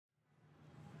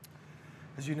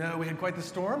As you know, we had quite the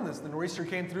storm. The nor'easter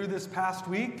came through this past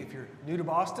week. If you're new to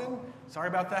Boston, sorry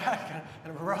about that.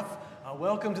 Kind of a rough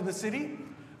welcome to the city.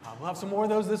 We'll have some more of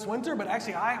those this winter, but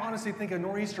actually I honestly think a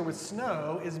nor'easter with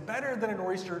snow is better than a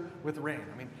nor'easter with rain.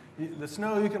 I mean, the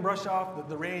snow you can brush off,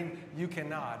 the rain you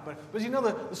cannot. But as you know,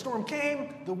 the storm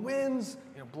came, the winds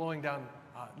blowing down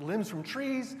limbs from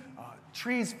trees,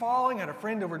 trees falling. I had a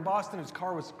friend over in Boston whose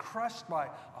car was crushed by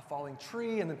a falling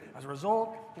tree, and then as a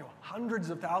result, hundreds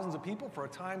of thousands of people for a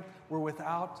time were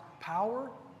without power.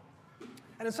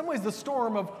 And in some ways, the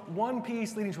storm of one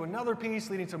piece leading to another piece,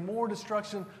 leading to more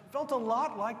destruction, felt a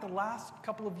lot like the last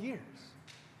couple of years,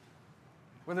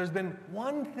 where there's been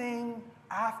one thing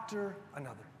after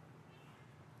another.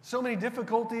 So many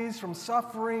difficulties, from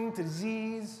suffering to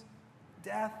disease,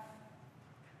 death,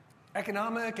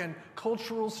 economic and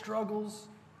cultural struggles,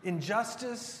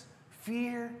 injustice,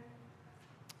 fear,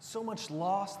 so much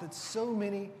loss that so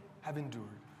many have endured.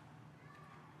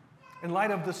 In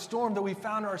light of the storm that we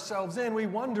found ourselves in, we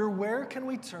wonder, where can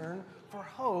we turn for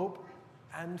hope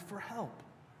and for help?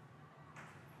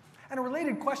 And a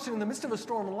related question in the midst of a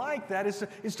storm like that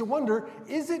is to wonder,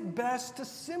 is it best to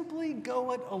simply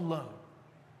go it alone?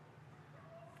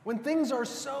 When things are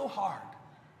so hard,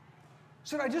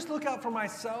 should I just look out for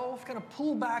myself, kind of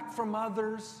pull back from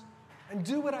others, and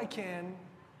do what I can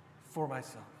for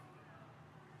myself?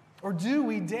 Or do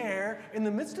we dare, in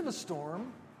the midst of a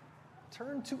storm,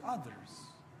 turn to others?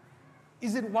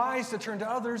 Is it wise to turn to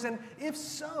others? And if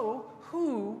so,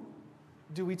 who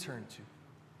do we turn to?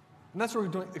 And that's what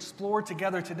we're going to explore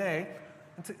together today.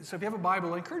 So if you have a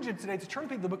Bible, I encourage you today to turn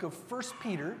to the book of 1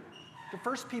 Peter, to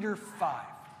 1 Peter 5.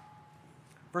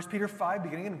 1 Peter 5,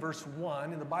 beginning in verse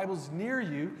 1. And the Bible's near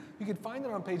you. You can find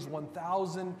it on page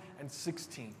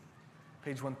 1016.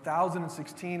 Page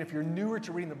 1016. If you're newer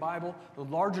to reading the Bible, the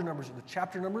larger numbers are the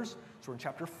chapter numbers. So we're in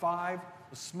chapter 5.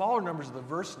 The smaller numbers are the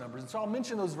verse numbers. And so I'll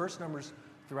mention those verse numbers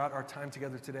throughout our time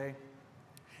together today.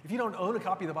 If you don't own a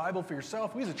copy of the Bible for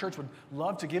yourself, we as a church would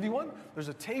love to give you one. There's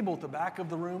a table at the back of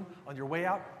the room on your way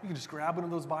out. You can just grab one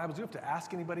of those Bibles. You don't have to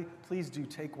ask anybody. Please do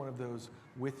take one of those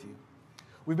with you.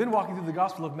 We've been walking through the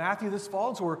Gospel of Matthew this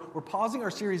fall, so we're pausing our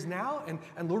series now,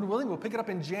 and Lord willing, we'll pick it up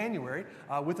in January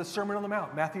with the Sermon on the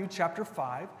Mount, Matthew chapter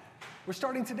 5. We're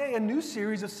starting today a new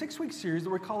series, a 6-week series that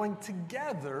we're calling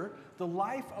Together, the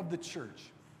Life of the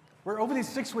Church, where over these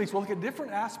 6 weeks we'll look at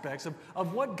different aspects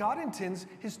of what God intends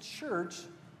His church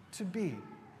to be.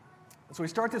 And so we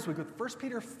start this week with 1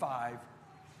 Peter 5,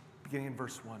 beginning in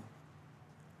verse 1.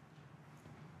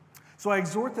 So I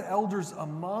exhort the elders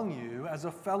among you as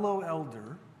a fellow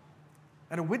elder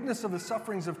and a witness of the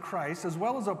sufferings of Christ, as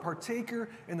well as a partaker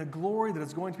in the glory that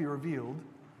is going to be revealed.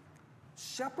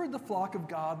 Shepherd the flock of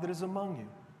God that is among you,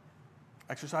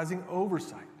 exercising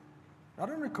oversight, not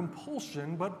under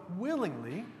compulsion, but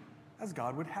willingly, as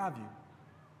God would have you,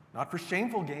 not for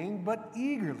shameful gain, but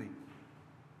eagerly,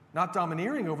 not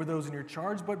domineering over those in your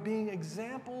charge, but being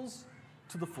examples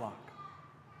to the flock.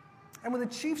 And when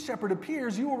the chief shepherd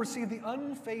appears, you will receive the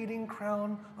unfading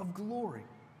crown of glory.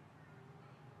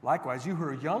 Likewise, you who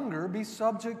are younger, be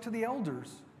subject to the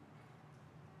elders.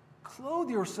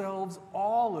 Clothe yourselves,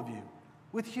 all of you,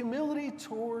 with humility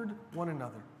toward one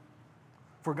another.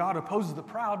 For God opposes the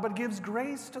proud, but gives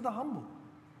grace to the humble.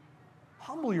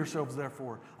 Humble yourselves,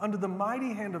 therefore, under the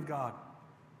mighty hand of God,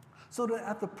 so that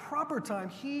at the proper time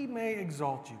He may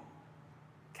exalt you,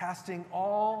 casting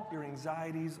all your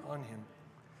anxieties on Him,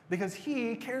 because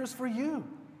He cares for you.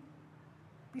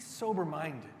 Be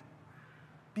sober-minded.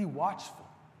 Be watchful.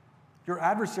 Your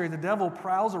adversary, the devil,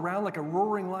 prowls around like a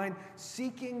roaring lion,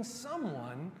 seeking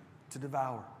someone to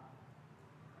devour.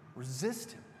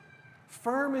 Resist him,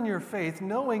 firm in your faith,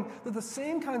 knowing that the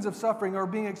same kinds of suffering are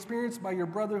being experienced by your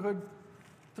brotherhood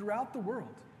throughout the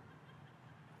world.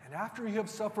 And after you have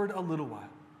suffered a little while,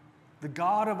 the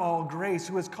God of all grace,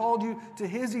 who has called you to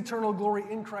His eternal glory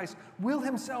in Christ, will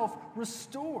Himself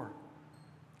restore,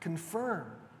 confirm,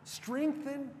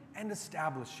 strengthen, and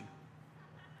establish you.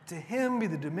 To Him be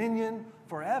the dominion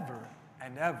forever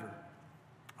and ever.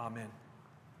 Amen.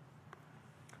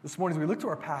 This morning, as we look to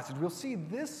our passage, we'll see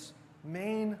this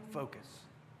main focus.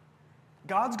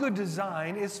 God's good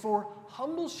design is for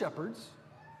humble shepherds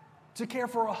to care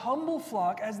for a humble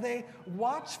flock as they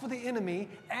watch for the enemy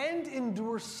and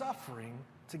endure suffering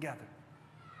together.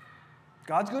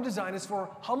 God's good design is for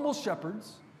humble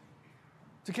shepherds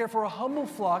to care for a humble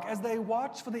flock as they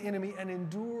watch for the enemy and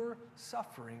endure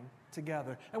suffering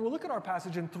together. And we'll look at our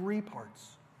passage in 3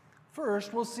 parts.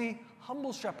 First, we'll see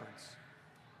humble shepherds.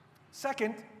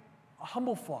 Second, a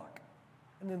humble flock.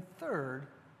 And then third,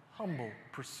 humble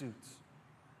pursuits.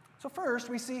 So first,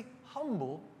 we see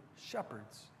humble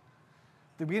shepherds.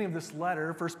 the beginning of this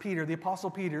letter, 1 Peter, the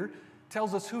Apostle Peter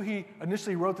tells us who he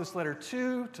initially wrote this letter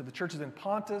to the churches in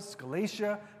Pontus,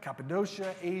 Galatia,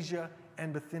 Cappadocia, Asia,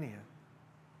 and Bithynia.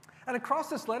 And across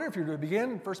this letter, if you were to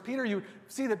begin in 1 Peter, you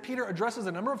see that Peter addresses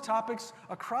a number of topics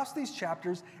across these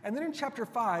chapters. And then in chapter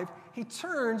 5, he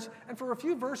turns and for a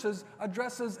few verses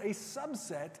addresses a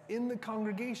subset in the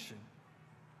congregation.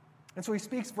 And so he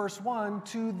speaks, verse 1,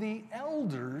 to the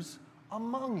elders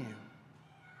among you.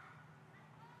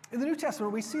 In the New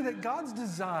Testament, we see that God's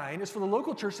design is for the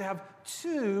local church to have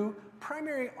two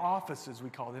primary offices, we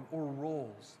call them, or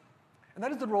roles. And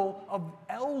that is the role of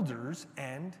elders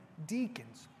and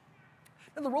deacons.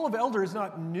 Now, the role of elder is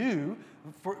not new,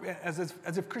 as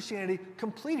if Christianity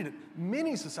completed it.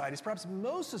 Many societies, perhaps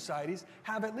most societies,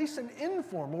 have at least an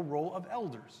informal role of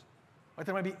elders. Like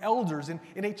there might be elders in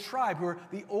a tribe who are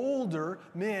the older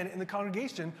men in the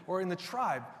congregation or in the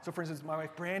tribe. So, for instance, my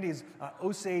wife Brandy is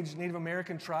Osage Native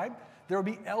American tribe. There will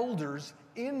be elders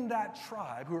in that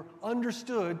tribe who are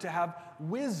understood to have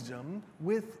wisdom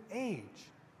with age.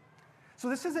 So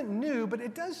this isn't new, but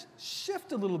it does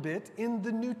shift a little bit in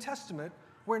the New Testament,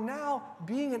 where now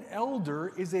being an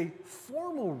elder is a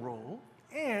formal role,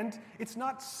 and it's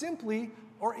not simply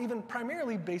or even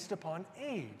primarily based upon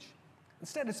age.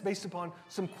 Instead, it's based upon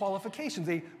some qualifications,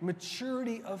 a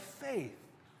maturity of faith,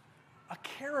 a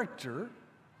character,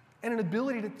 and an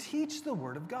ability to teach the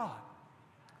Word of God.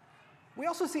 We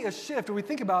also see a shift when we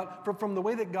think about from the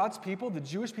way that God's people, the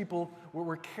Jewish people,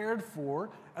 were cared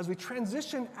for as we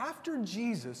transition after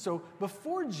Jesus. So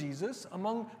before Jesus,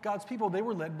 among God's people, they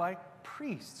were led by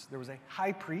priests. There was a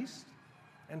high priest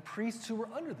and priests who were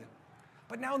under them.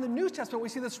 But now in the New Testament, we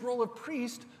see this role of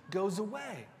priest goes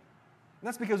away. And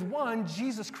that's because, one,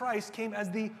 Jesus Christ came as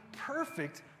the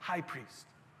perfect high priest.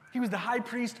 He was the high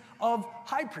priest of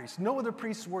high priests. No other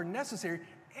priests were necessary.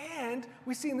 And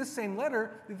we see in this same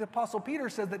letter that the Apostle Peter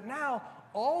says that now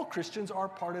all Christians are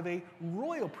part of a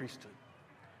royal priesthood.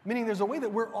 Meaning there's a way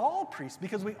that we're all priests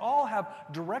because we all have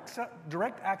direct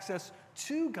access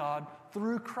to God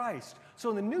through Christ. So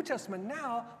in the New Testament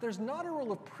now, there's not a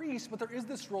role of priest, but there is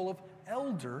this role of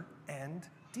elder and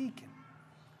deacon.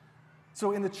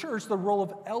 So in the church, the role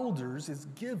of elders is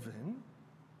given,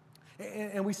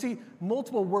 and we see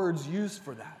multiple words used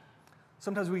for that.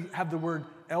 Sometimes we have the word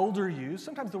elder used.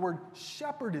 Sometimes the word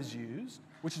shepherd is used,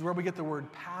 which is where we get the word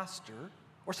pastor.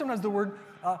 Or sometimes the word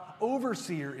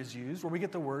overseer is used, where we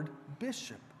get the word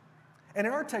bishop. And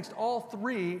in our text, all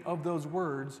three of those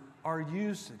words are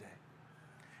used today.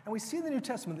 And we see in the New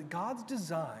Testament that God's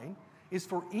design is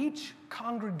for each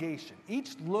congregation,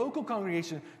 each local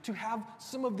congregation, to have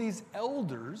some of these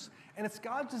elders. And it's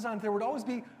God's design that there would always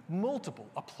be multiple,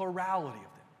 a plurality of them.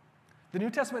 The New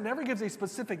Testament never gives a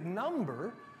specific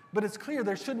number, but it's clear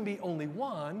there shouldn't be only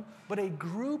one, but a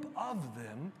group of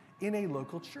them in a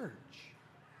local church.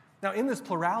 Now, in this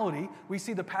plurality, we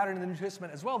see the pattern in the New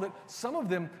Testament as well, that some of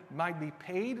them might be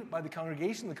paid by the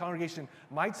congregation. The congregation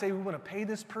might say, we want to pay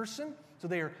this person, so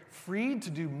they are freed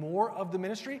to do more of the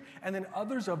ministry, and then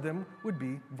others of them would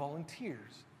be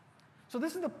volunteers. So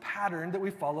this is the pattern that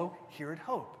we follow here at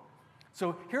Hope.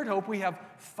 So here at Hope, we have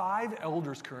 5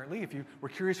 elders currently. If you were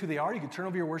curious who they are, you can turn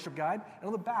over your worship guide, and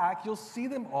on the back, you'll see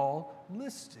them all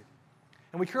listed.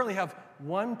 And we currently have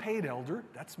 1 paid elder,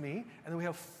 that's me, and then we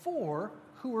have 4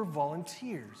 who are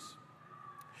volunteers.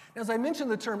 Now, as I mentioned,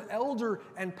 the term elder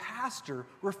and pastor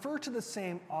refer to the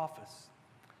same office.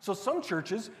 So some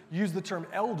churches use the term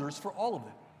elders for all of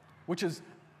them, which is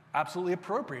absolutely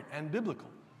appropriate and biblical.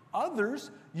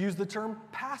 Others use the term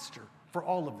pastor for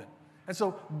all of them. And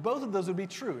so both of those would be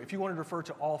true. If you wanted to refer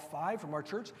to all 5 from our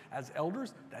church as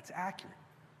elders, that's accurate.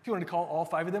 If you wanted to call all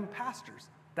 5 of them pastors,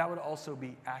 that would also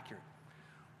be accurate.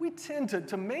 We tend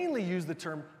to mainly use the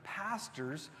term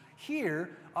pastors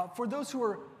here for those who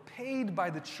are paid by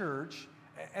the church,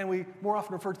 and we more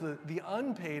often refer to the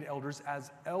unpaid elders as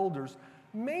elders,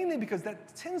 mainly because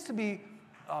that tends to be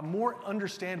more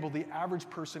understandable to the average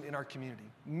person in our community.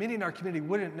 Many in our community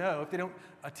wouldn't know, if they don't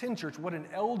attend church, what an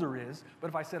elder is, but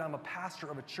if I said I'm a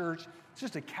pastor of a church, it's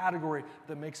just a category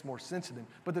that makes more sense to them.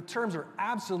 But the terms are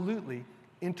absolutely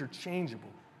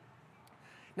interchangeable.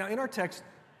 Now, in our text,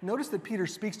 notice that Peter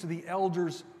speaks to the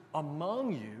elders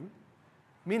among you,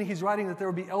 meaning he's writing that there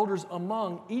will be elders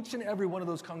among each and every one of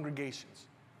those congregations.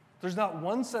 There's not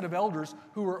one set of elders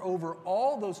who are over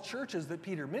all those churches that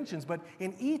Peter mentions, but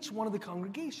in each one of the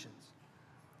congregations.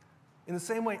 In the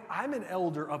same way, I'm an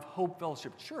elder of Hope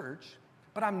Fellowship Church,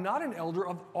 but I'm not an elder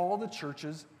of all the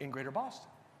churches in Greater Boston.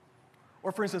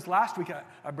 Or for instance, last week,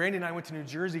 Brandy and I went to New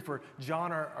Jersey for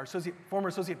John, our former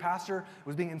associate pastor,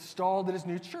 was being installed at his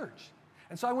new church.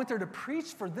 And so I went there to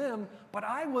preach for them, but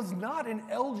I was not an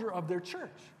elder of their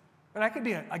church. And I could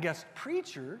be, I guess,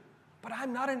 preacher, but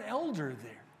I'm not an elder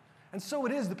there. And so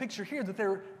it is the picture here that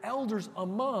there are elders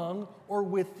among or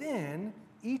within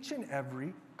each and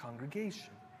every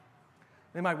congregation.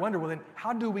 They might wonder, well, then,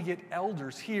 how do we get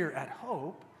elders here at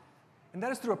Hope? And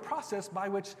that is through a process by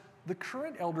which the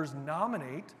current elders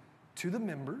nominate to the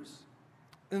members,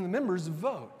 and the members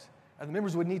vote. And the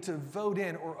members would need to vote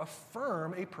in or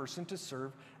affirm a person to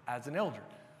serve as an elder.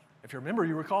 If you remember,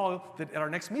 you recall that at our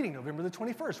next meeting, November the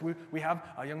 21st, we have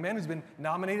a young man who's been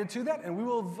nominated to that, and we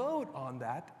will vote on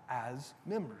that as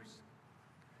members.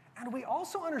 And we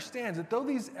also understand that though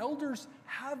these elders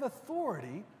have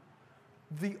authority,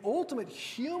 the ultimate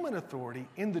human authority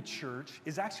in the church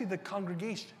is actually the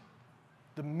congregation,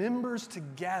 the members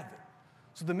together.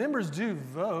 So the members do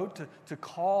vote to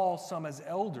call some as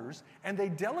elders, and they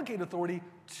delegate authority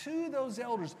to those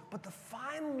elders, but the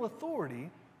final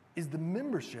authority is the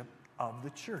membership of the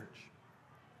church.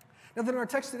 Now then in our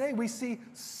text today, we see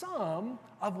some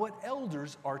of what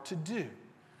elders are to do.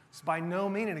 It's by no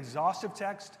means an exhaustive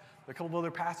text. There are a couple of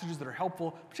other passages that are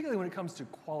helpful, particularly when it comes to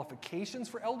qualifications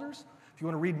for elders. If you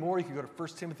want to read more, you can go to 1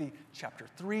 Timothy chapter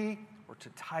 3 or to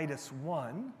Titus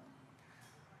 1.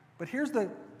 But here's the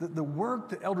work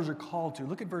that elders are called to.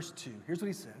 Look at verse 2. Here's what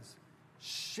he says.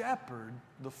 Shepherd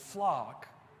the flock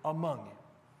among you.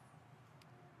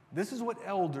 This is what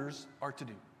elders are to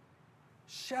do.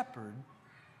 Shepherd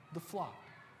the flock.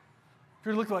 If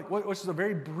you're looking like, which is a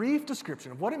very brief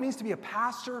description of what it means to be a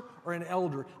pastor or an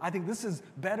elder, I think this is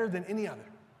better than any other.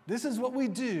 This is what we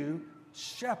do,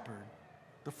 shepherd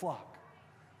the flock.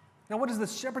 Now, what does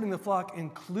this shepherding the flock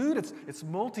include? It's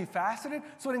multifaceted.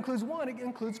 So it includes one, it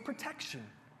includes protection.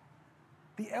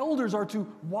 The elders are to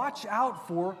watch out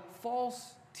for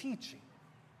false teaching.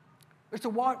 They're to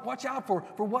watch out for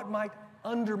what might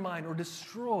undermine or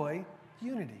destroy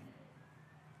unity.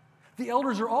 The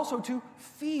elders are also to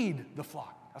feed the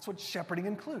flock. That's what shepherding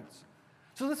includes.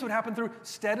 So this would happen through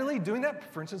steadily doing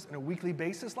that, for instance, on a weekly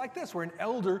basis like this, where an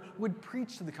elder would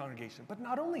preach to the congregation, but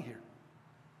not only here.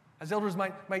 As elders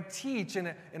might teach in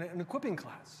an equipping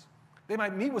class. They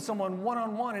might meet with someone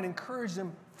one-on-one and encourage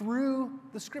them through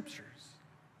the scriptures.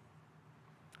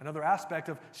 Another aspect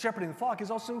of shepherding the flock is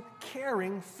also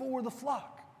caring for the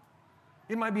flock.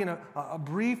 It might be in a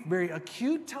brief, very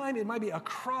acute time. It might be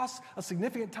across a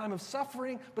significant time of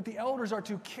suffering, but the elders are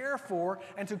to care for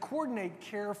and to coordinate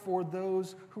care for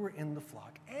those who are in the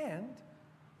flock. And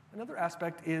another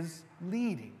aspect is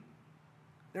leading.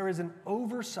 There is an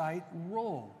oversight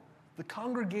role. The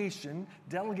congregation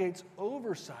delegates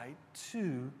oversight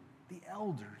to the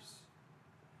elders.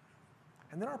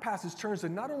 And then our passage turns to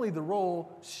not only the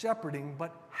role shepherding,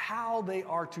 but how they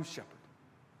are to shepherd.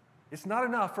 It's not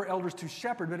enough for elders to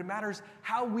shepherd, but it matters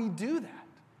how we do that,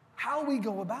 how we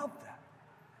go about that.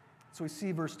 So we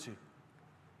see verse 2.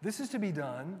 This is to be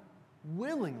done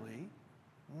willingly,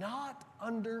 not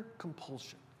under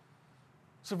compulsion.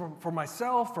 So for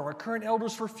myself, for our current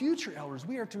elders, for future elders,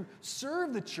 we are to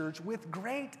serve the church with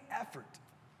great effort.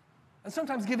 And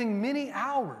sometimes giving many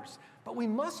hours, but we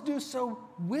must do so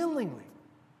willingly.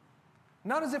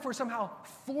 Not as if we're somehow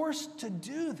forced to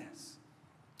do this.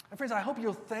 And friends, I hope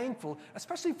you're thankful,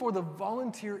 especially for the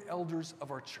volunteer elders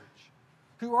of our church,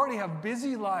 who already have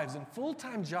busy lives and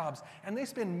full-time jobs, and they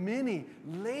spend many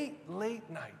late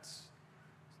nights.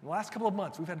 In the last couple of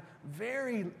months, we've had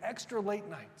very extra late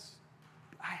nights.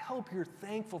 I hope you're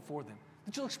thankful for them,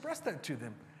 that you'll express that to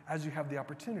them as you have the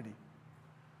opportunity.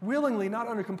 Willingly, not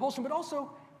under compulsion, but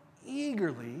also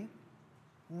eagerly,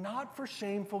 not for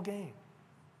shameful gain.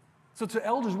 So to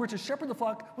elders, we're to shepherd the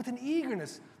flock with an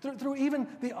eagerness through even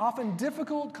the often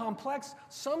difficult, complex,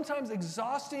 sometimes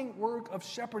exhausting work of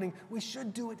shepherding. We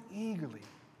should do it eagerly.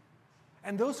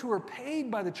 And those who are paid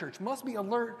by the church must be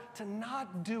alert to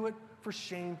not do it for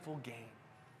shameful gain.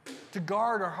 To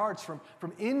guard our hearts from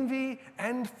envy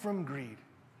and from greed,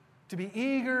 to be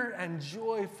eager and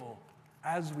joyful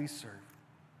as we serve.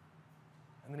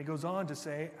 And then he goes on to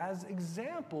say, as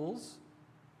examples,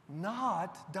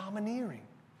 not domineering.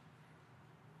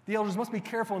 The elders must be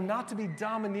careful not to be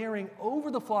domineering over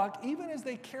the flock, even as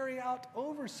they carry out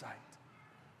oversight.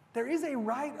 There is a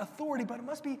right authority, but it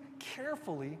must be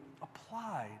carefully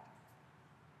applied.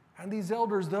 And these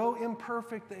elders, though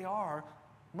imperfect they are,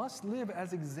 must live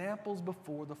as examples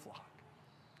before the flock,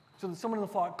 so that someone in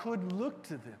the flock could look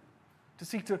to them, to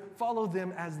seek to follow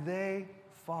them as they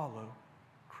follow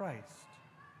Christ.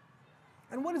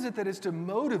 And what is it that is to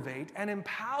motivate and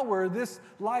empower this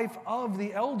life of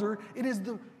the elder? It is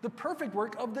the perfect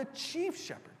work of the chief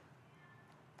shepherd.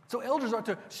 So elders are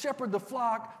to shepherd the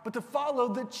flock, but to follow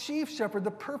the chief shepherd,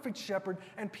 the perfect shepherd.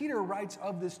 And Peter writes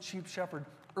of this chief shepherd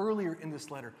earlier in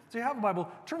this letter. So you have a Bible,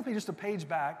 turn with me just a page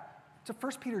back to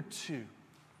 1 Peter 2.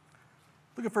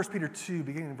 Look at 1 Peter 2,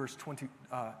 beginning in verse 21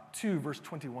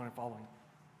 and following.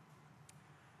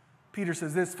 Peter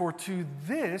says this, "For to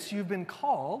this you've been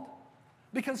called,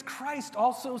 because Christ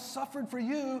also suffered for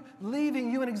you,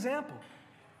 leaving you an example,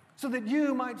 so that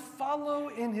you might follow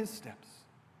in his steps.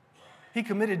 He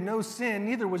committed no sin,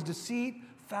 neither was deceit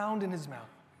found in his mouth.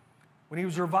 When he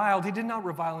was reviled, he did not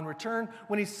revile in return.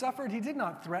 When he suffered, he did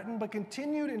not threaten, but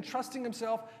continued entrusting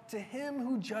himself to him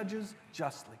who judges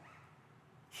justly.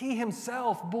 He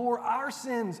himself bore our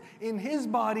sins in his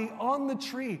body on the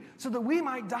tree, so that we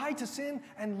might die to sin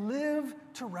and live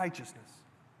to righteousness.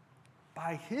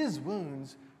 By his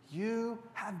wounds you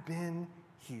have been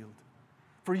healed.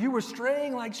 For you were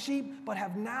straying like sheep, but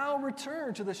have now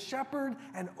returned to the shepherd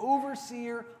and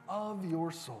overseer of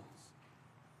your souls."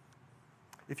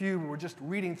 If you were just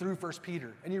reading through 1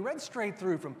 Peter, and you read straight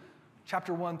through from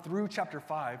chapter 1 through chapter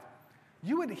 5,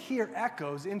 you would hear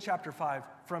echoes in chapter 5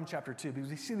 from chapter 2, because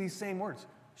you see these same words: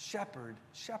 shepherd,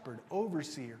 shepherd,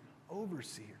 overseer,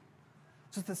 overseer.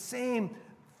 So it's the same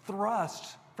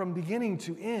thrust from beginning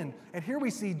to end. And here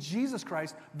we see Jesus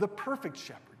Christ, the perfect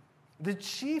shepherd, the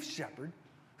chief shepherd,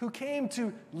 who came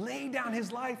to lay down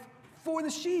his life for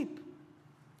the sheep.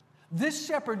 This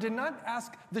shepherd did not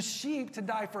ask the sheep to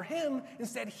die for him.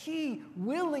 Instead, he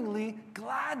willingly,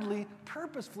 gladly,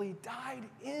 purposefully died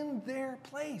in their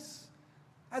place.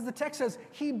 As the text says,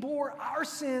 he bore our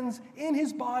sins in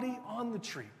his body on the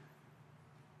tree.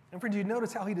 And friend, you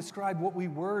notice how he described what we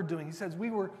were doing. He says we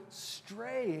were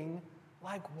straying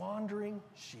like wandering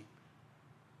sheep.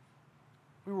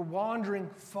 We were wandering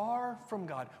far from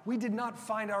God. We did not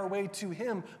find our way to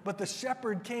him, but the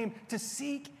shepherd came to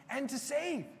seek and to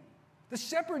save. The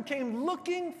shepherd came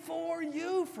looking for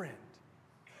you, friend.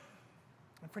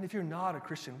 And friend, if you're not a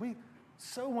Christian, we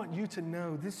so want you to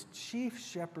know this chief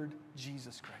shepherd,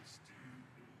 Jesus Christ.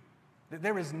 That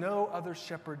there is no other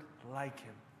shepherd like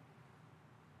him.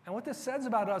 And what this says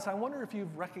about us, I wonder if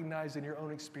you've recognized in your own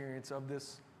experience of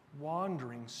this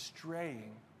wandering,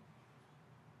 straying.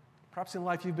 Perhaps in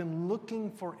life you've been looking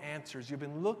for answers. You've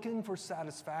been looking for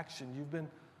satisfaction. You've been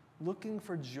looking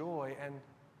for joy and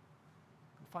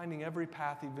finding every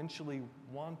path eventually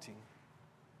wanting.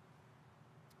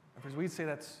 And friends, we'd say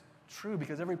that's true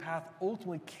because every path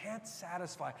ultimately can't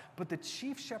satisfy. But the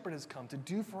chief shepherd has come to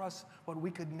do for us what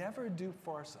we could never do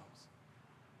for ourselves.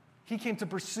 He came to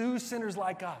pursue sinners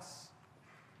like us,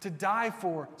 to die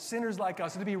for sinners like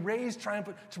us, and to be raised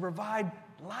triumphant, to provide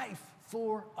life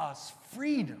for us,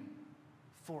 freedom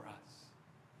for us.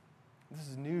 This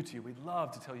is new to you. We'd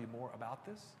love to tell you more about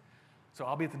this. So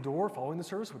I'll be at the door following the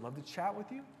service. We'd love to chat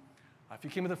with you. If you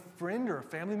came with a friend or a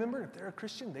family member, if they're a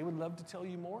Christian, they would love to tell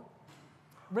you more.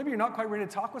 Maybe you're not quite ready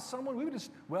to talk with someone. We would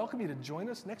just welcome you to join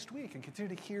us next week and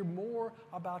continue to hear more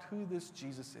about who this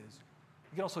Jesus is.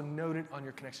 You can also note it on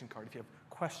your connection card if you have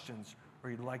questions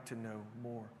or you'd like to know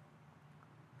more.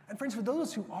 And friends, for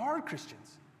those who are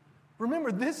Christians,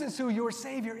 remember this is who your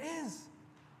Savior is.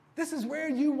 This is where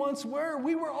you once were.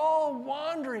 We were all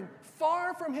wandering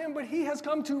far from him, but he has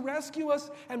come to rescue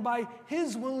us, and by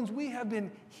his wounds we have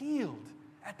been healed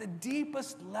at the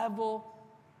deepest level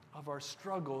of our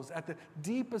struggles, at the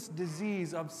deepest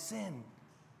disease of sin.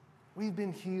 We've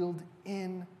been healed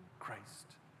in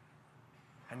Christ.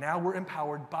 And now we're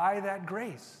empowered by that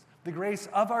grace. The grace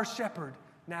of our shepherd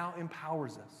now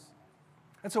empowers us.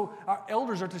 And so our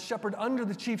elders are to shepherd under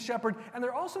the chief shepherd, and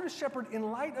they're also to shepherd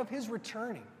in light of his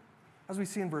returning, as we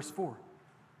see in verse 4.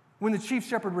 When the chief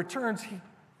shepherd returns,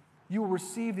 you will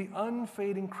receive the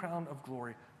unfading crown of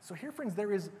glory. So here, friends,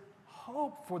 there is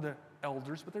hope for the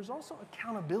elders, but there's also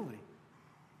accountability.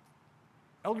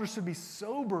 Elders should be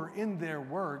sober in their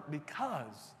work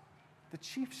because the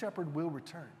chief shepherd will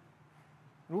return.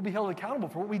 And we'll be held accountable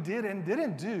for what we did and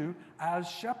didn't do as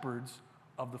shepherds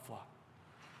of the flock.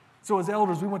 So as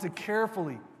elders, we want to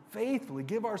carefully, faithfully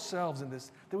give ourselves in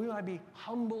this, that we might be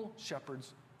humble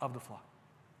shepherds of the flock.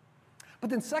 But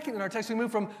then second in our text, we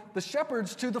move from the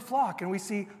shepherds to the flock, and we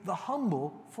see the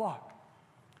humble flock.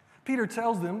 Peter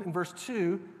tells them in verse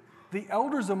 2, the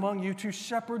elders among you to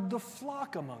shepherd the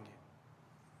flock among you.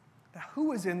 Now,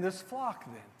 who is in this flock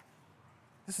then?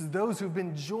 This is those who've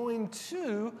been joined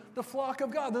to the flock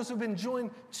of God, those who've been joined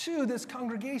to this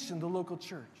congregation, the local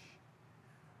church.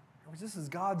 This is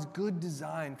God's good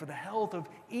design for the health of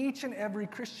each and every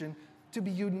Christian to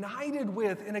be united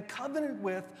with, in a covenant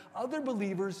with, other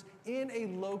believers in a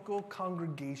local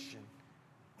congregation,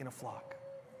 in a flock.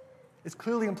 It's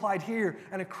clearly implied here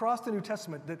and across the New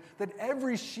Testament that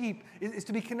every sheep is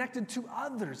to be connected to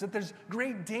others, that there's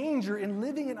great danger in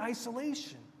living in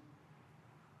isolation.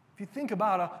 If you think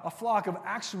about a flock of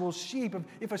actual sheep,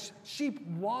 if a sheep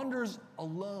wanders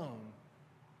alone,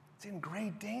 it's in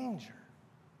great danger.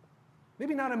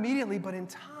 Maybe not immediately, but in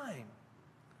time.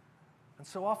 And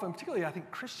so often, particularly I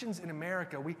think Christians in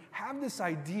America, we have this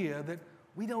idea that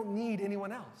we don't need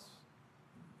anyone else.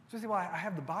 So you say, well, I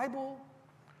have the Bible,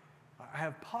 I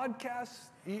have podcasts,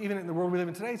 even in the world we live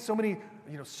in today, so many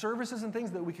services and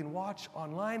things that we can watch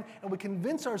online, and we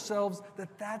convince ourselves that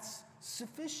that's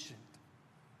sufficient.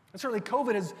 And certainly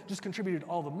COVID has just contributed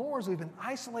all the more as we've been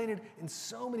isolated in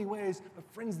so many ways. But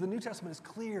friends, the New Testament is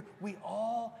clear. We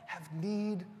all have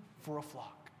need for a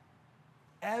flock.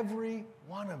 Every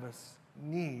one of us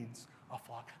needs a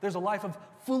flock. There's a life of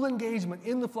full engagement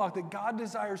in the flock that God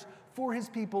desires for his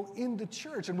people in the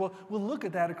church. And we'll look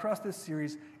at that across this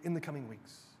series in the coming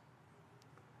weeks.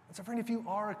 And so friend, if you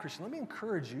are a Christian, let me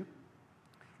encourage you,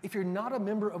 if you're not a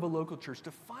member of a local church,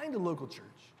 to find a local church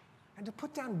and to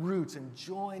put down roots and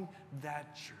join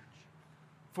that church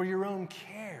for your own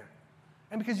care.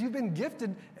 And because you've been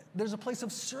gifted, there's a place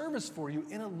of service for you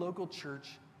in a local church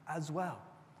as well.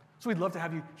 So we'd love to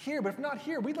have you here, but if not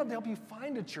here, we'd love to help you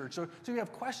find a church. So if you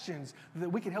have questions that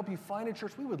we can help you find a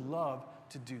church, we would love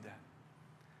to do that.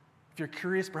 If you're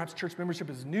curious, perhaps church membership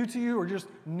is new to you or just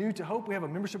new to Hope, we have a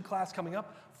membership class coming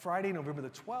up Friday, November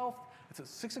the 12th. It's at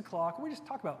 6 o'clock. We just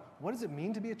talk about what does it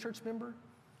mean to be a church member?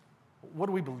 What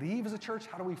do we believe as a church?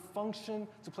 How do we function?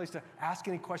 It's a place to ask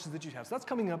any questions that you have. So that's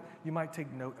coming up. You might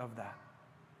take note of that.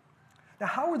 Now,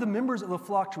 how are the members of the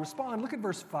flock to respond? Look at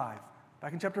verse 5.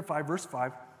 Back in chapter 5, verse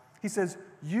 5, he says,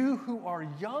 "You who are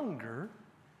younger,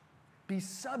 be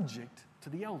subject to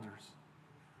the elders."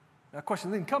 Now, a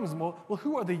question then comes, well,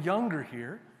 who are the younger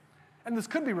here? And this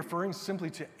could be referring simply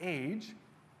to age.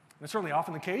 And it's certainly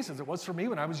often the case, as it was for me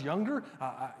when I was younger.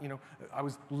 I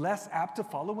was less apt to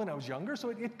follow when I was younger. So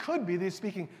it could be that he's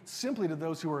speaking simply to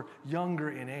those who are younger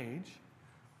in age.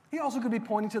 He also could be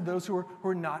pointing to those who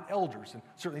are not elders. And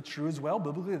certainly true as well,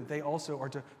 biblically, that they also are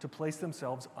to place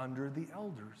themselves under the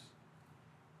elders.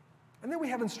 And then we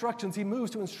have instructions. He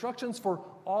moves to instructions for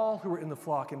all who are in the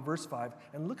flock in verse 5.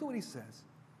 And look at what he says.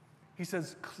 He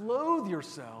says, "Clothe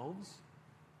yourselves,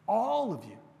 all of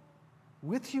you,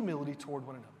 with humility toward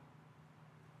one another."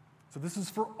 So this is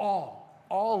for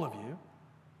all of you.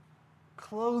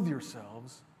 Clothe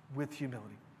yourselves with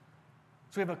humility.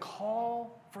 So we have a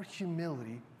call for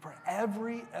humility for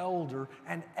every elder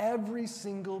and every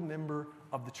single member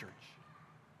of the church.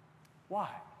 Why?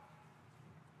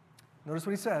 Notice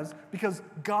what he says. Because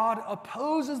God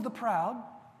opposes the proud,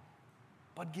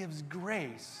 but gives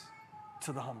grace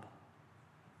to the humble.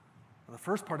 Now, the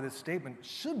first part of this statement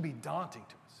should be daunting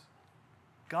to us.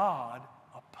 God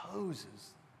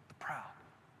opposes the proud.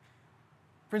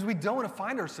 Friends, we don't want to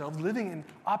find ourselves living in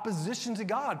opposition to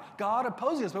God. God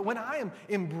opposes us. But when I am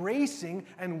embracing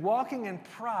and walking in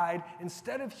pride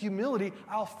instead of humility,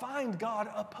 I'll find God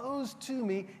opposed to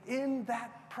me in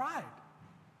that pride.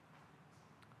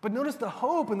 But notice the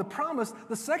hope and the promise.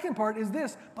 The second part is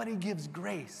this, but he gives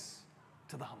grace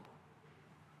to the humble.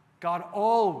 God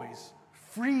always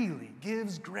freely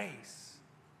gives grace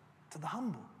to the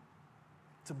humble.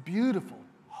 It's a beautiful,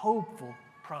 hopeful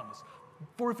promise.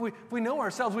 For if we know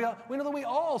ourselves, we know that we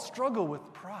all struggle with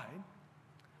pride.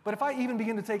 But if I even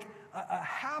begin to take a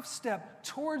half step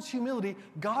towards humility,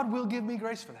 God will give me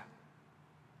grace for that.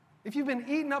 If you've been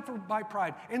eaten up by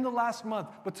pride in the last month,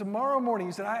 but tomorrow morning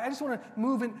you said, I just want to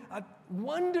move in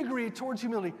 1 degree towards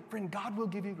humility, friend, God will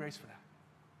give you grace for that.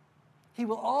 He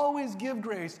will always give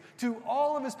grace to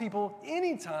all of his people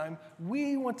anytime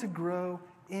we want to grow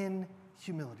in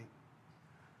humility.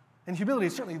 And humility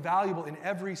is certainly valuable in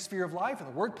every sphere of life, in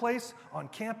the workplace, on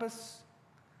campus.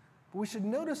 But we should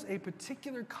notice a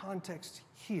particular context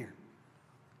here.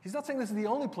 He's not saying this is the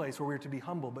only place where we're to be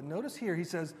humble, but notice here he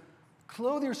says,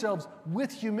 clothe yourselves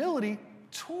with humility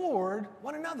toward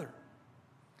one another.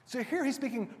 So here he's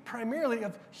speaking primarily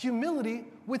of humility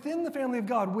within the family of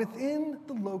God, within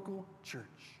the local church.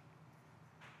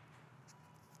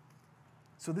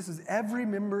 So this is every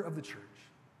member of the church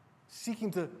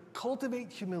seeking to cultivate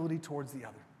humility towards the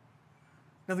other.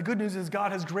 Now the good news is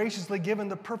God has graciously given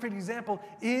the perfect example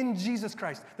in Jesus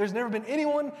Christ. There's never been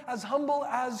anyone as humble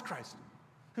as Christ,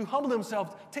 who humbled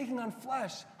himself, taking on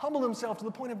flesh, humbled himself to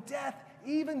the point of death,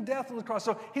 even death on the cross.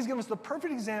 So he's given us the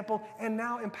perfect example and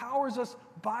now empowers us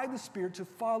by the Spirit to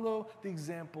follow the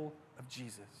example of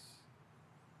Jesus.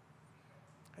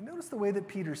 And notice the way that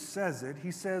Peter says it.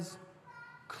 He says,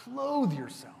 clothe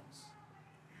yourselves.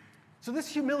 So this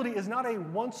humility is not a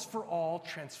once-for-all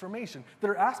transformation.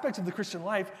 There are aspects of the Christian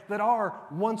life that are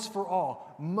once for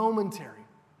all, momentary.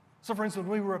 So for instance,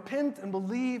 when we repent and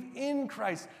believe in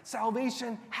Christ,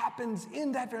 salvation happens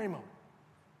in that very moment.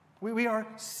 We are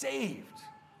saved.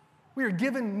 We are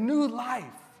given new life.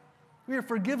 We are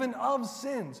forgiven of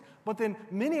sins. But then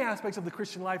many aspects of the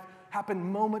Christian life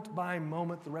happen moment by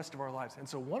moment the rest of our lives. And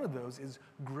so one of those is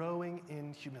growing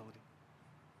in humility.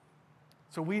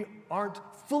 So we aren't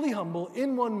fully humble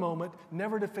in one moment,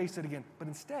 never to face it again. But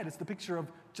instead, it's the picture of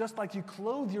just like you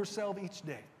clothe yourself each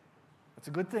day. That's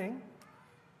a good thing.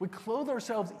 We clothe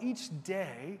ourselves each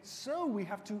day, so we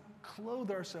have to clothe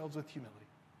ourselves with humility.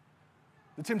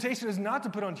 The temptation is not to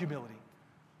put on humility.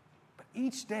 But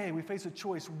each day we face a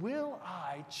choice. Will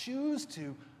I choose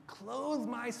to clothe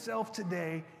myself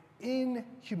today in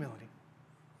humility?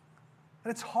 And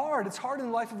it's hard. It's hard in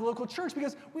the life of the local church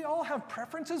because we all have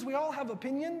preferences. We all have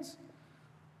opinions.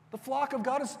 The flock of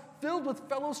God is filled with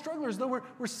fellow strugglers. Though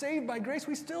we're saved by grace,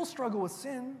 we still struggle with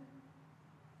sin.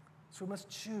 So we must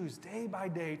choose day by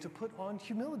day to put on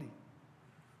humility.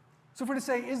 So if we're to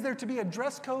say, is there to be a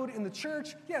dress code in the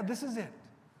church? Yeah, this is it.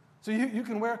 So you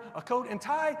can wear a coat and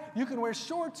tie, you can wear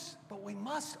shorts, but we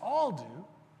must all do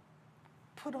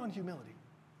put on humility.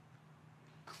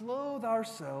 Clothe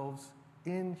ourselves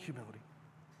in humility.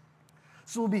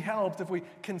 So we'll be helped if we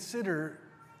consider,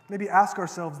 maybe ask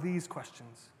ourselves these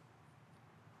questions.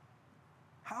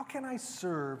 How can I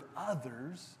serve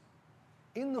others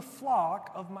in the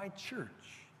flock of my church?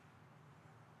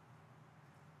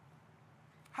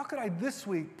 How could I this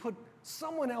week put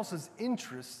someone else's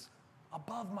interests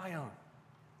above my own?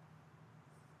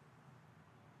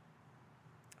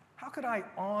 How could I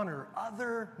honor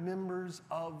other members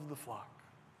of the flock?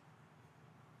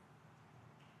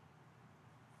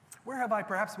 Where have I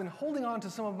perhaps been holding on to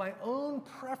some of my own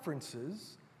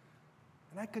preferences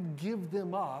and I could give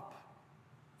them up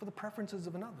for the preferences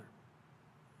of another?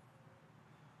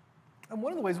 And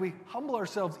one of the ways we humble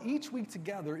ourselves each week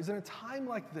together is in a time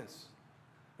like this.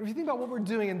 If you think about what we're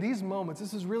doing in these moments,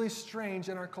 this is really strange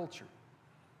in our culture.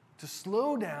 To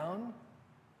slow down,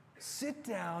 sit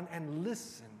down, and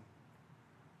listen.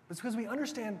 It's because we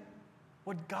understand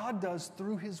what God does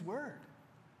through His Word.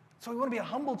 So we want to be a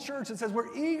humble church that says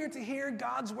we're eager to hear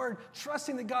God's Word,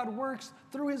 trusting that God works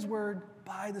through His Word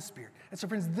by the Spirit. And so,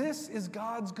 friends, this is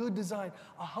God's good design,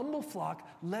 a humble flock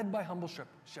led by humble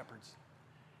shepherds,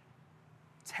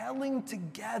 telling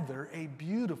together a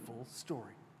beautiful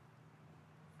story.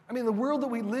 I mean, the world that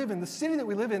we live in, the city that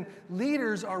we live in,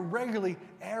 leaders are regularly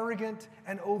arrogant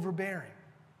and overbearing.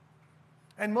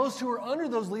 And most who are under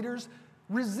those leaders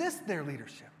resist their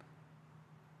leadership.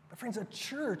 But friends, a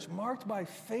church marked by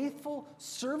faithful,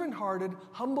 servant-hearted,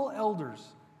 humble elders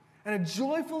and a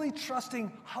joyfully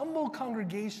trusting, humble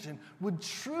congregation would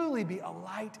truly be a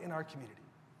light in our community.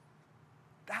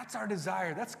 That's our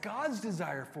desire. That's God's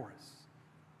desire for us,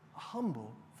 a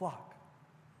humble flock.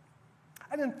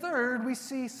 And then third, we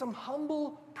see some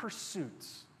humble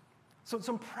pursuits, so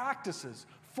some practices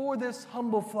for this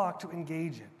humble flock to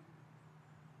engage in.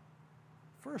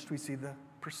 First, we see the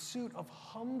pursuit of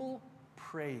humble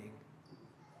praying.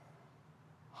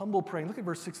 Humble praying. Look at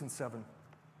verse 6 and 7.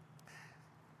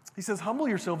 He says, "Humble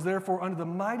yourselves, therefore, under the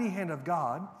mighty hand of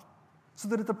God, so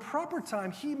that at the proper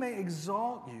time He may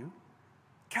exalt you,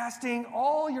 casting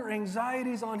all your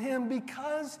anxieties on Him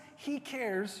because He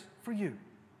cares for you."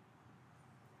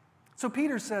 So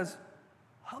Peter says,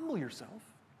 humble yourself.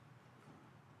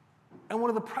 And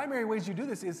one of the primary ways you do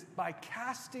this is by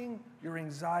casting your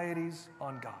anxieties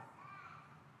on God.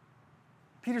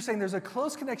 Peter's saying there's a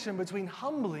close connection between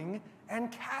humbling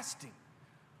and casting.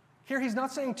 Here he's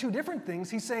not saying two different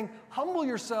things. He's saying humble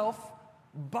yourself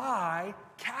by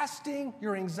casting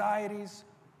your anxieties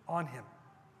on Him.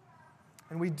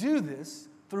 And we do this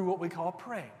through what we call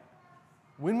praying.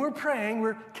 When we're praying,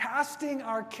 we're casting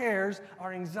our cares,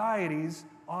 our anxieties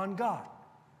on God.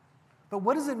 But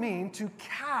what does it mean to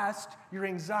cast your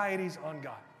anxieties on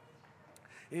God?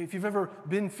 If you've ever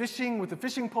been fishing with a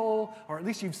fishing pole, or at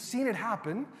least you've seen it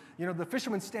happen, the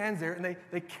fisherman stands there and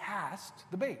they cast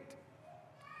the bait.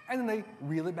 And then they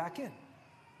reel it back in.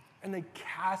 And they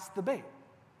cast the bait.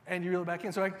 And you reel it back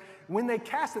in. So when they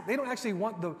cast it, they don't actually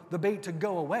want the bait to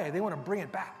go away. They want to bring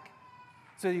it back.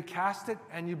 So you cast it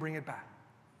and you bring it back.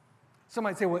 Some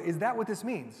might say, well, is that what this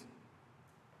means?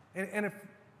 And if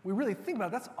we really think about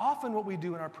it, that's often what we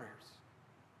do in our prayers.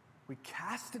 We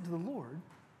cast it to the Lord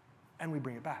and we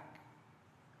bring it back.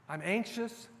 I'm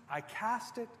anxious, I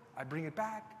cast it, I bring it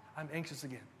back, I'm anxious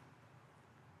again.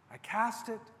 I cast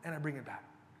it and I bring it back.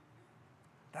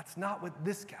 That's not what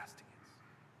this casting is.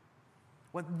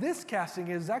 What this casting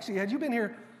is, actually, had you been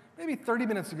here maybe 30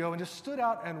 minutes ago and just stood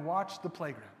out and watched the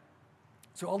playground.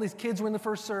 So all these kids were in the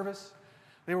first service.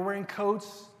 They were wearing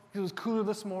coats because it was cooler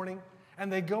this morning.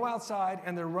 And they go outside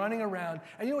and they're running around.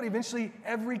 And you know what eventually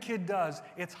every kid does?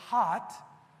 It's hot.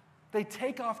 They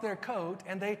take off their coat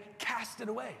and they cast it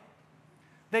away.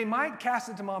 They might cast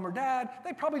it to mom or dad.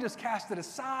 They probably just cast it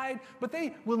aside. But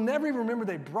they will never even remember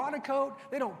they brought a coat.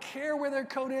 They don't care where their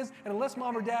coat is. And unless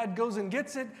mom or dad goes and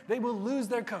gets it, they will lose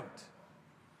their coat.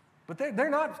 But they're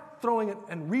not throwing it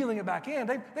and reeling it back in.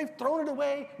 They've thrown it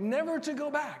away, never to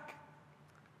go back.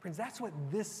 Friends, that's what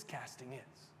this casting is.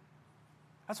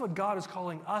 That's what God is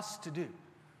calling us to do.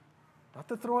 Not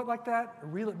to throw it like that or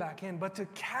reel it back in, but to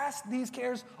cast these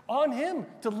cares on Him,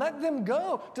 to let them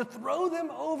go, to throw them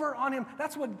over on Him.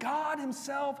 That's what God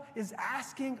Himself is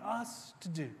asking us to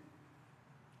do.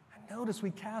 And notice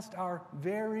we cast our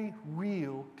very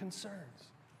real concerns.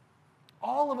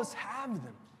 All of us have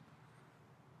them.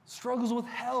 Struggles with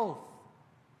health,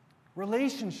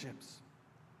 relationships,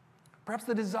 perhaps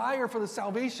the desire for the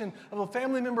salvation of a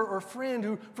family member or friend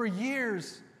who for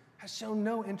years has shown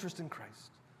no interest in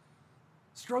Christ.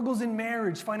 Struggles in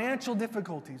marriage, financial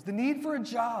difficulties, the need for a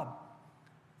job,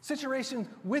 situations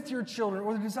with your children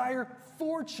or the desire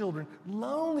for children,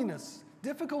 loneliness,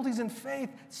 difficulties in faith,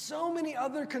 so many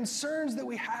other concerns that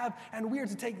we have, and we are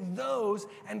to take those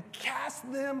and cast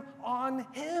them on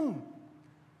Him.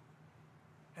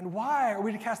 And why are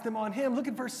we to cast them on Him? Look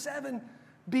at verse 7.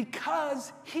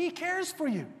 Because He cares for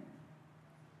you.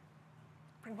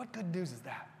 Friend, what good news is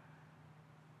that?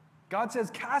 God says,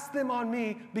 cast them on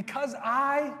me because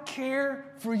I care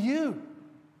for you.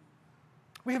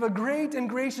 We have a great and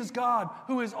gracious God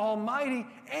who is almighty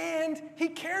and He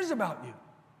cares about you.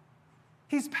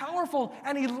 He's powerful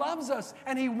and He loves us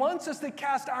and He wants us to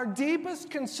cast our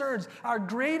deepest concerns, our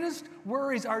greatest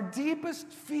worries, our deepest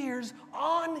fears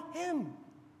on Him.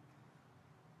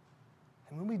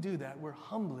 And when we do that, we're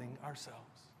humbling ourselves.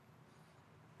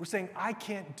 We're saying, I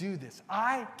can't do this.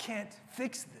 I can't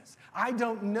fix this. I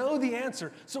don't know the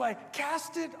answer, so I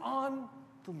cast it on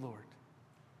the Lord.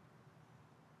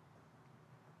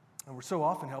 And we're so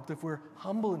often helped if we're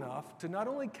humble enough to not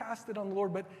only cast it on the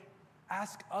Lord, but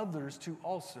ask others to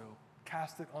also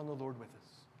cast it on the Lord with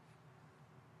us.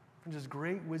 And just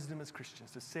great wisdom as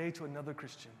Christians to say to another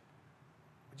Christian,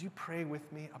 would you pray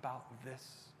with me about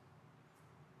this?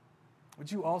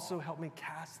 Would you also help me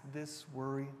cast this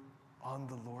worry on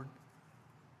the Lord?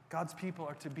 God's people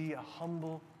are to be a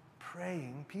humble,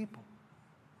 praying people.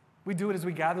 We do it as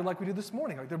we gather like we did this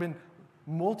morning. Like there have been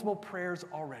multiple prayers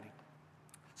already.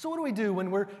 So what do we do when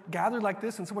we're gathered like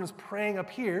this and someone is praying up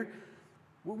here?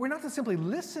 We're not to simply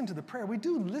listen to the prayer. We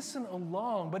do listen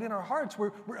along, but in our hearts,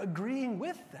 we're agreeing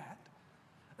with that.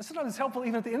 And sometimes it's helpful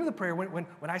even at the end of the prayer when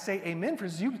I say amen, for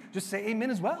instance, you just say amen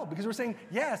as well, because we're saying,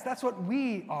 yes, that's what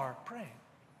we are praying.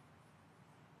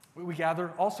 We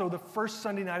gather also the first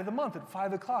Sunday night of the month at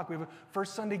 5 o'clock. We have a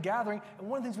first Sunday gathering, and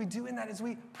one of the things we do in that is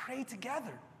we pray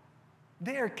together.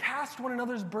 There, cast one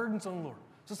another's burdens on the Lord.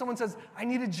 So someone says, I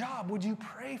need a job. Would you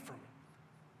pray for me?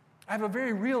 I have a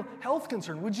very real health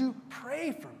concern. Would you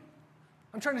pray for me?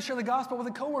 I'm trying to share the gospel with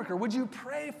a coworker. Would you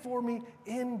pray for me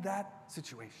in that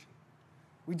situation?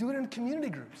 We do it in community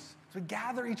groups. So we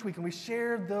gather each week and we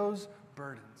share those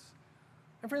burdens.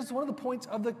 And friends, one of the points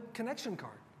of the connection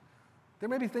card. There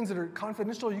may be things that are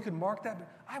confidential. You can mark that. But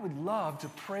I would love to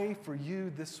pray for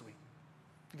you this week.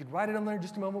 You could write it on there in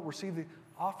just a moment. Receive the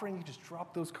offering. You just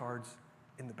drop those cards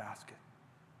in the basket.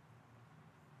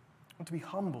 We want to be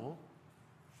humble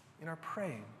in our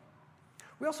praying.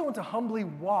 We also want to humbly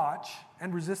watch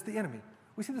and resist the enemy.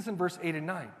 We see this in verse 8 and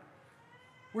 9.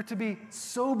 We're to be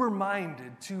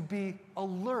sober-minded, to be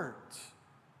alert,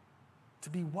 to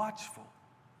be watchful.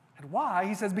 And why?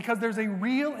 He says, because there's a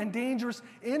real and dangerous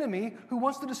enemy who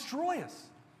wants to destroy us.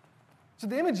 So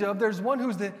the image of there's one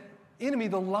who's the enemy,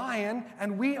 the lion,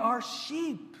 and we are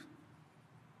sheep.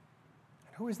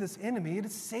 And who is this enemy? It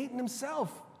is Satan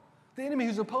himself. The enemy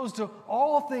who's opposed to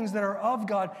all things that are of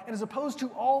God and is opposed to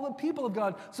all the people of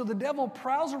God. So the devil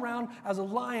prowls around as a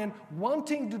lion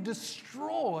wanting to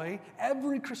destroy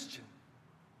every Christian.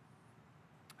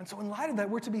 And so in light of that,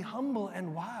 we're to be humble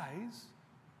and wise.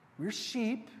 We're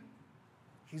sheep.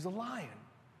 He's a lion.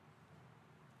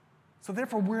 So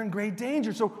therefore, we're in great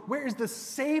danger. So where is the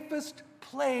safest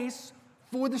place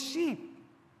for the sheep?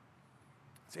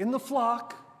 It's in the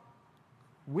flock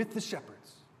with the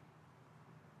shepherds.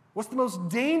 What's the most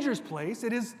dangerous place?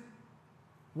 It is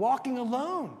walking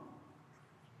alone.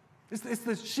 It's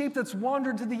the sheep that's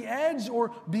wandered to the edge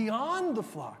or beyond the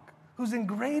flock, who's in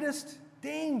greatest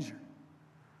danger.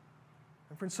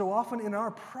 And friends, so often in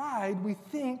our pride, we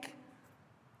think,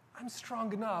 I'm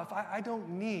strong enough. I don't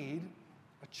need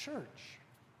a church.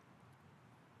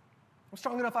 I'm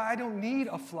strong enough. I don't need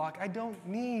a flock. I don't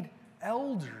need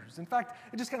elders. In fact,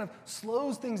 it just kind of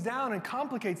slows things down and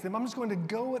complicates them. I'm just going to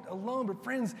go it alone. But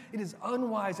friends, it is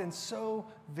unwise and so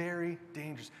very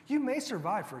dangerous. You may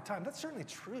survive for a time. That's certainly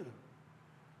true.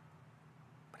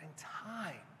 But in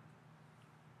time,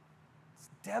 it's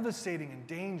devastating and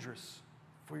dangerous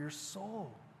for your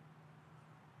soul.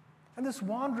 And this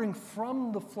wandering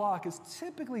from the flock is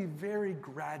typically very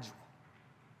gradual.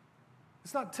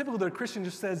 It's not typical that a Christian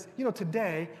just says,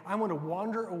 today I'm going to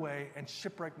wander away and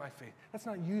shipwreck my faith. That's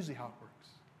not usually how it works.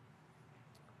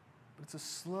 But it's a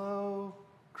slow,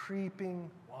 creeping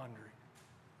wandering.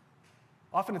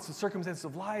 Often it's the circumstances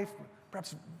of life,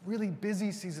 perhaps a really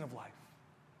busy season of life.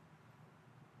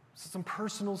 Some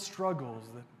personal struggles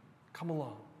that come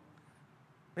along.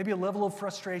 Maybe a level of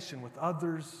frustration with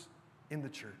others in the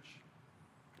church.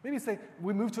 Maybe say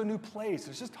we move to a new place.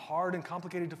 It's just hard and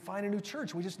complicated to find a new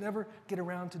church. We just never get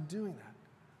around to doing that.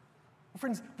 Well,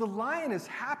 friends, the lion is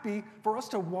happy for us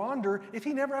to wander if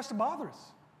he never has to bother us.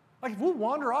 Like if we'll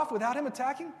wander off without him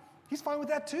attacking, he's fine with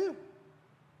that too.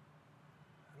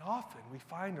 And often we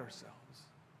find ourselves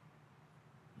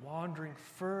wandering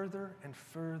further and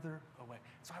further away.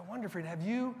 So I wonder, friend, have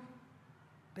you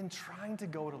been trying to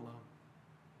go it alone?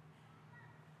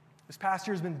 This past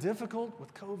year has been difficult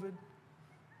with COVID.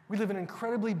 We live in an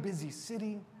incredibly busy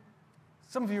city.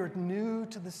 Some of you are new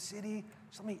to the city.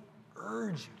 So let me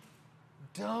urge you,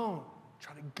 don't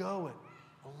try to go it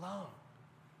alone.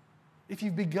 If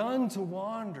you've begun to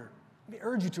wander, let me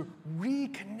urge you to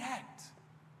reconnect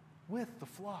with the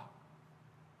flock.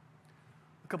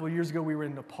 A couple of years ago, we were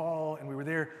in Nepal, and we were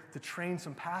there to train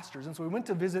some pastors. And so we went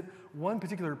to visit one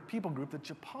particular people group, the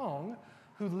Chepang,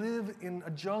 who live in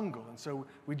a jungle. And so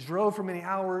we drove for many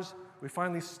hours. We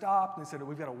finally stopped, and they said,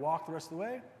 we've got to walk the rest of the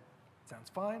way. Sounds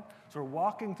fine. So we're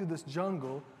walking through this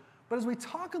jungle. But as we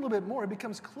talk a little bit more, it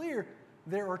becomes clear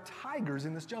there are tigers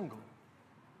in this jungle.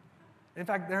 In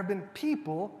fact, there have been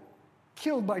people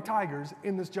killed by tigers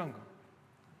in this jungle.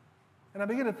 And I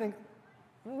begin to think,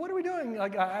 well, what are we doing?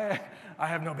 Like, I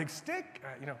have no big stick.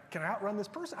 Can I outrun this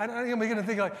person? I begin to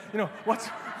think,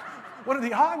 what are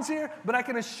the odds here? But I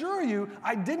can assure you,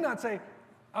 I did not say,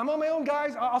 I'm on my own,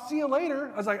 guys. I'll see you later.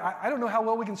 I was like, I don't know how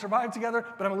well we can survive together,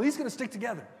 but I'm at least going to stick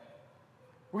together.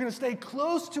 We're going to stay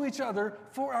close to each other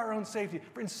for our own safety.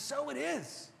 Friends, so it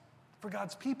is for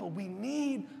God's people. We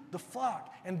need the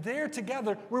flock. And there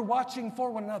together, we're watching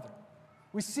for one another.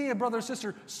 We see a brother or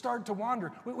sister start to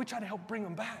wander. We try to help bring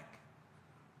them back.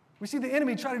 We see the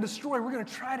enemy try to destroy. We're going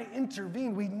to try to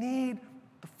intervene. We need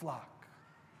the flock.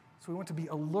 So we want to be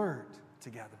alert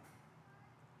together.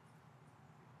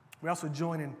 We also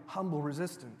join in humble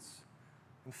resistance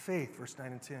and faith, verse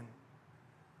 9 and 10.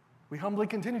 We humbly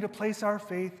continue to place our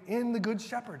faith in the Good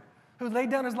Shepherd who laid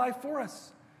down his life for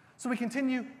us. So we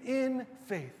continue in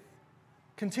faith,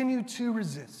 continue to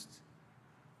resist.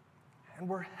 And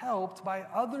we're helped by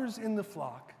others in the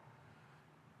flock.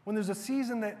 When there's a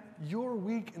season that you're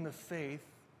weak in the faith,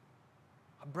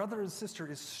 a brother or sister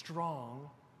is strong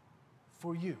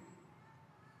for you.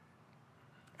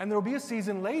 And there will be a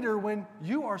season later when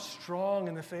you are strong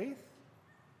in the faith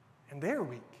and they're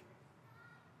weak.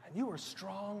 And you are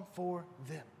strong for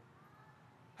them.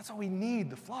 That's why we need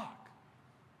the flock.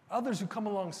 Others who come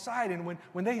alongside, and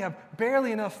when they have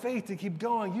barely enough faith to keep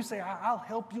going, you say, I'll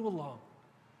help you along.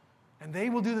 And they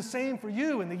will do the same for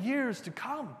you in the years to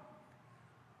come.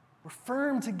 We're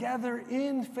firm together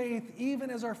in faith, even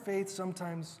as our faith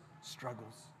sometimes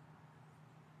struggles.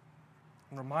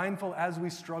 And we're mindful as we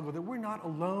struggle that we're not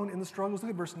alone in the struggles.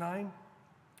 Look at verse 9.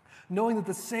 Knowing that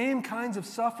the same kinds of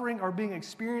suffering are being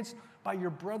experienced by your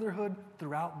brotherhood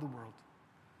throughout the world.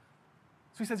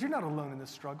 So he says, you're not alone in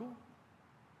this struggle.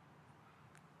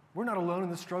 We're not alone in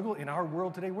the struggle in our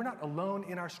world today. We're not alone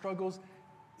in our struggles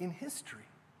in history.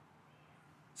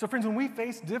 So friends, when we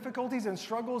face difficulties and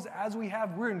struggles as we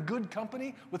have, we're in good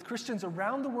company with Christians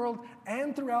around the world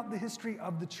and throughout the history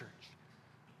of the church.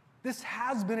 This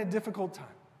has been a difficult time,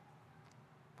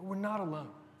 but we're not alone.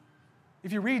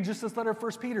 If you read just this letter of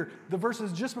 1 Peter, the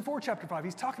verses just before chapter 5,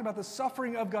 he's talking about the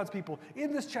suffering of God's people.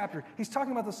 In this chapter, he's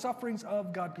talking about the sufferings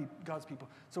of God's people.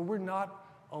 So we're not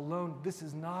alone. This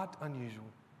is not unusual.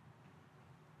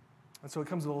 And so it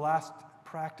comes to the last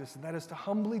practice, and that is to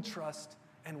humbly trust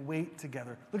and wait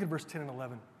together. Look at verse 10 and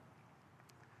 11.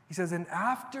 He says, and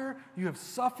after you have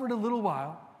suffered a little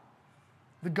while,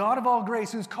 the God of all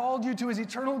grace, who's called you to his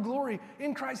eternal glory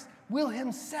in Christ, will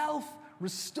himself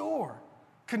restore,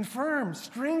 confirm,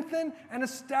 strengthen, and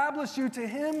establish you. To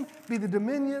him be the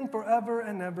dominion forever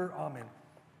and ever. Amen.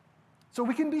 So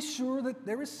we can be sure that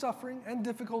there is suffering and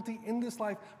difficulty in this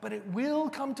life, but it will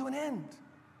come to an end.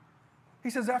 He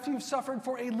says, after you've suffered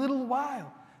for a little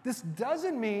while. This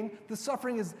doesn't mean the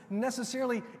suffering is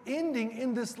necessarily ending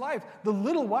in this life. The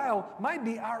little while might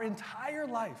be our entire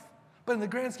life. But in the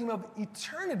grand scheme of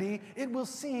eternity, it will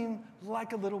seem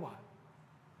like a little while.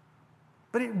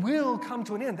 But it will come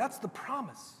to an end. That's the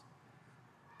promise.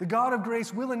 The God of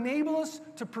grace will enable us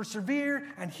to persevere,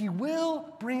 and He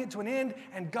will bring it to an end,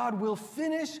 and God will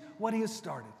finish what He has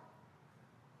started.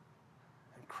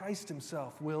 And Christ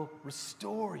Himself will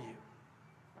restore you,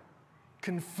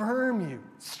 confirm you,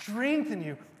 strengthen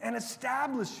you, and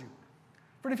establish you.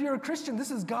 But if you're a Christian, this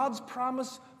is God's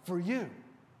promise for you.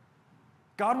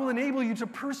 God will enable you to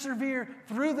persevere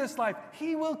through this life.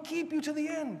 He will keep you to the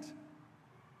end.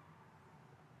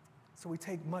 So we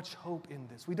take much hope in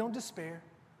this. We don't despair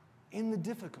in the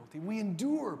difficulty. We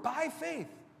endure by faith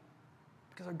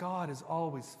because our God is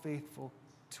always faithful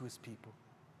to His people.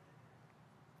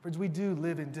 Friends, we do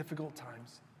live in difficult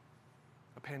times.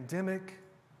 A pandemic,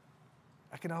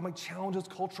 economic challenges,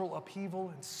 cultural upheaval,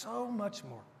 and so much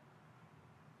more.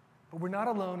 But we're not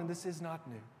alone, and this is not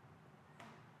new.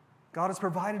 God has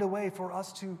provided a way for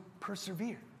us to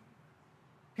persevere.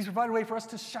 He's provided a way for us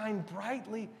to shine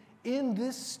brightly in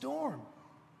this storm.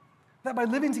 That by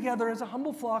living together as a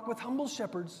humble flock with humble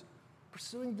shepherds,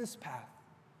 pursuing this path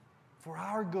for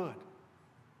our good,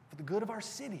 for the good of our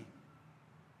city,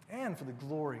 and for the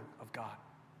glory of God.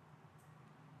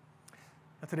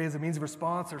 Now, today, as a means of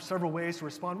response, there are several ways to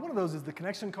respond. One of those is the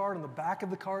connection card on the back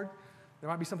of the card. There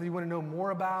might be something you want to know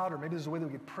more about, or maybe there's a way that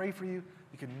we could pray for you.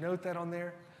 You can note that on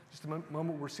there. Just a moment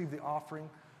we'll receive the offering.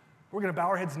 We're going to bow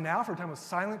our heads now for a time of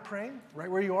silent praying. Right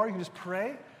where you are, you can just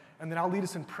pray, and then I'll lead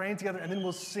us in praying together, and then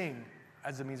we'll sing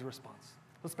as a means of response.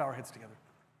 Let's bow our heads together.